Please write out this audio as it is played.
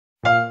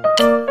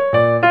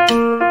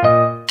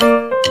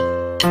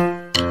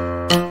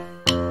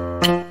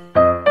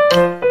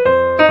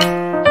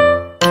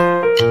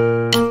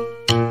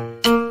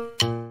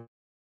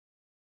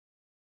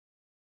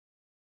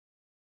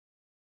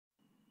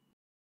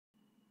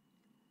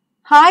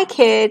Hi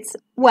kids,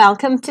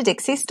 welcome to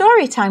Dixy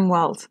Storytime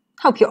World.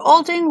 Hope you're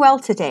all doing well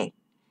today.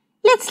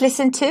 Let's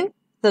listen to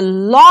The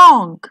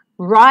Long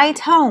Ride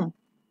Home.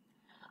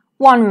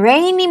 One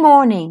rainy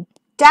morning,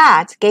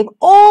 Dad gave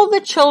all the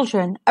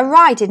children a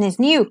ride in his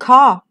new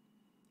car.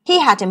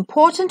 He had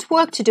important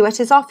work to do at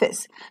his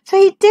office, so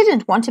he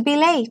didn't want to be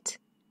late.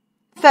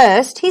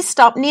 First, he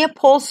stopped near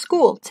Paul's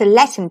school to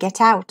let him get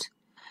out.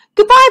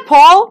 "Goodbye,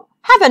 Paul.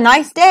 Have a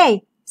nice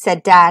day,"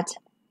 said Dad.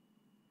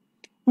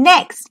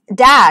 Next,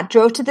 Dad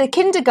drove to the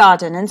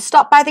kindergarten and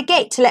stopped by the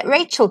gate to let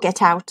Rachel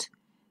get out.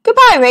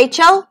 "Goodbye,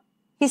 Rachel,"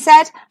 he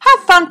said.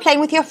 "Have fun playing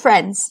with your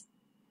friends."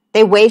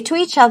 They waved to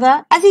each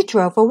other as he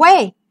drove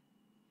away.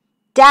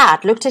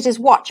 Dad looked at his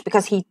watch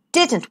because he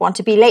didn't want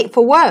to be late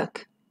for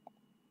work.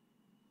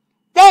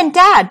 Then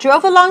Dad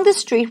drove along the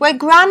street where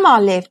Grandma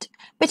lived,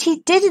 but he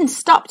didn't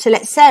stop to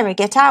let Sarah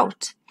get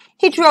out.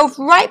 He drove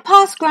right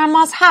past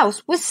Grandma's house,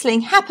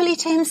 whistling happily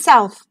to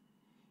himself.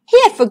 He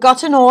had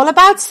forgotten all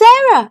about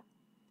Sarah.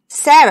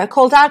 Sarah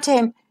called out to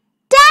him,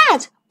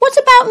 "Dad, what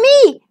about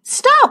me?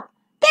 Stop!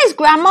 There's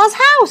Grandma's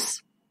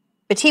house."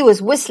 But he was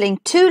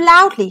whistling too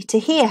loudly to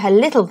hear her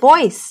little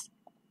voice.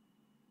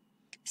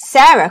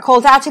 Sarah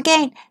called out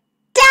again,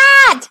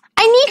 "Dad,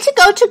 I need to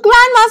go to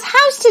Grandma's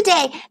house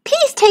today.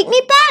 Please take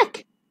me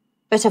back."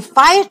 But a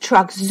fire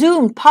truck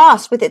zoomed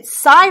past with its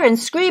siren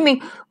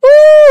screaming,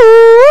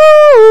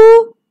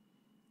 "Ooh!"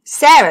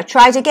 Sarah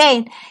tried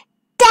again.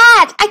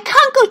 "Dad, I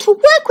can't go to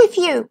work with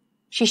you,"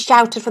 she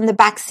shouted from the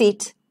back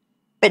seat.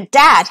 But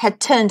Dad had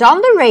turned on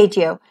the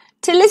radio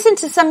to listen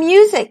to some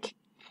music.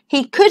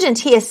 He couldn't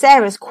hear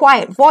Sarah's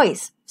quiet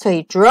voice, so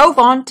he drove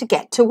on to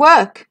get to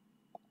work.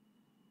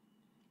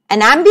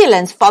 An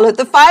ambulance followed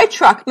the fire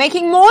truck,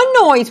 making more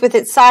noise with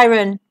its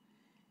siren.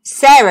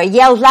 Sarah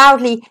yelled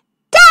loudly,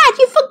 "Dad,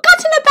 you've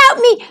forgotten about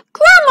me!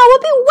 Grandma will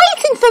be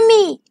waiting for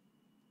me!"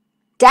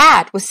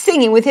 Dad was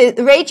singing with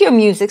the radio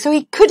music, so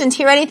he couldn't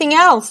hear anything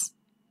else.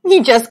 He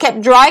just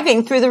kept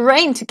driving through the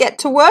rain to get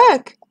to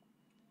work.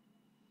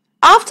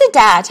 After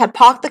Dad had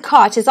parked the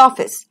car at his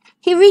office,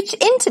 he reached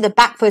into the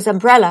back for his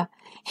umbrella.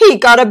 He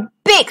got a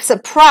big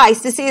surprise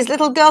to see his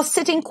little girl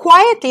sitting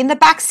quietly in the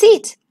back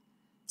seat.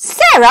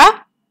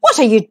 "Sarah, what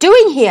are you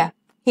doing here?"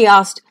 he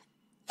asked.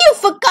 "You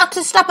forgot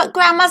to stop at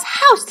Grandma's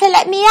house to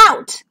let me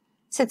out,"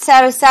 said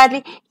Sarah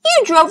sadly.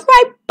 "You drove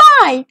right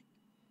by."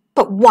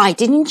 "But why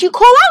didn't you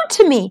call out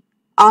to me?"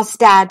 asked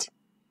Dad.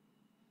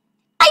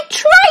 "I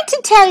tried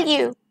to tell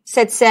you,"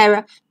 said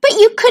Sarah, "but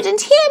you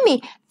couldn't hear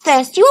me.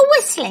 First you were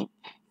whistling.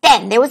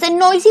 Then there was a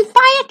noisy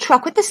fire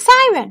truck with a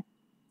siren.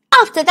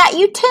 After that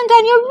you turned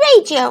on your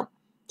radio.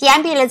 The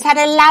ambulance had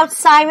a loud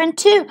siren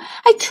too.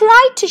 I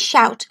tried to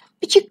shout,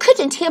 but you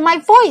couldn't hear my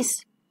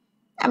voice.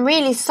 I'm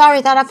really sorry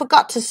that I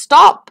forgot to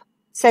stop,"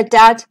 said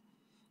Dad.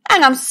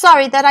 "And I'm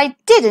sorry that I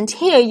didn't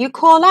hear you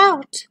call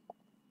out."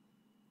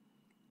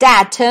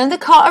 Dad turned the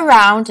car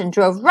around and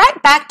drove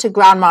right back to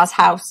Grandma's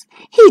house.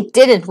 He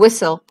didn't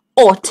whistle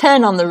or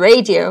turn on the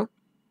radio.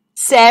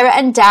 Sarah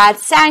and Dad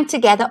sang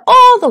together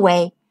all the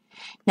way.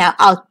 "Now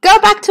I'll go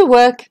back to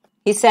work,"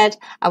 he said.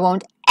 "I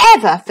won't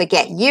ever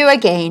forget you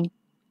again."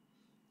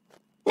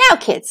 Now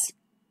kids,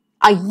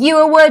 are you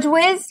a word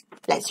whiz?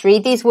 Let's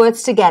read these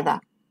words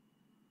together.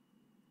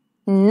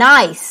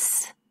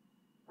 Nice,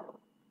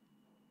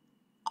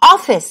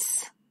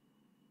 office,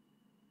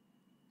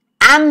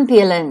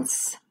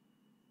 ambulance,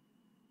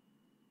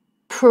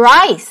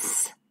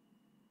 price,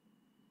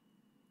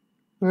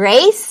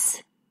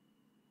 race,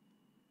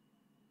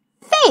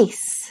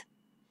 face.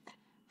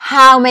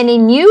 How many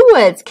new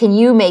words can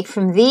you make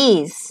from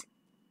these?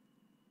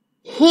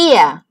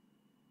 Here,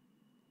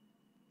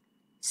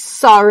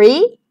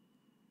 sorry,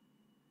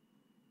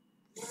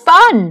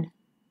 fun,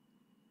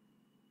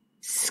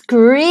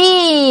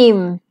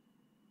 scream,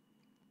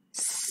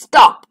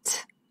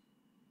 stopped.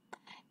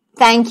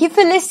 Thank you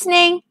for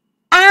listening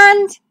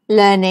and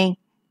learning.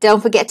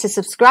 Don't forget to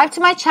subscribe to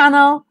my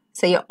channel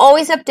so you're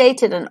always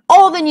updated on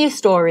all the new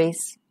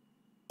stories.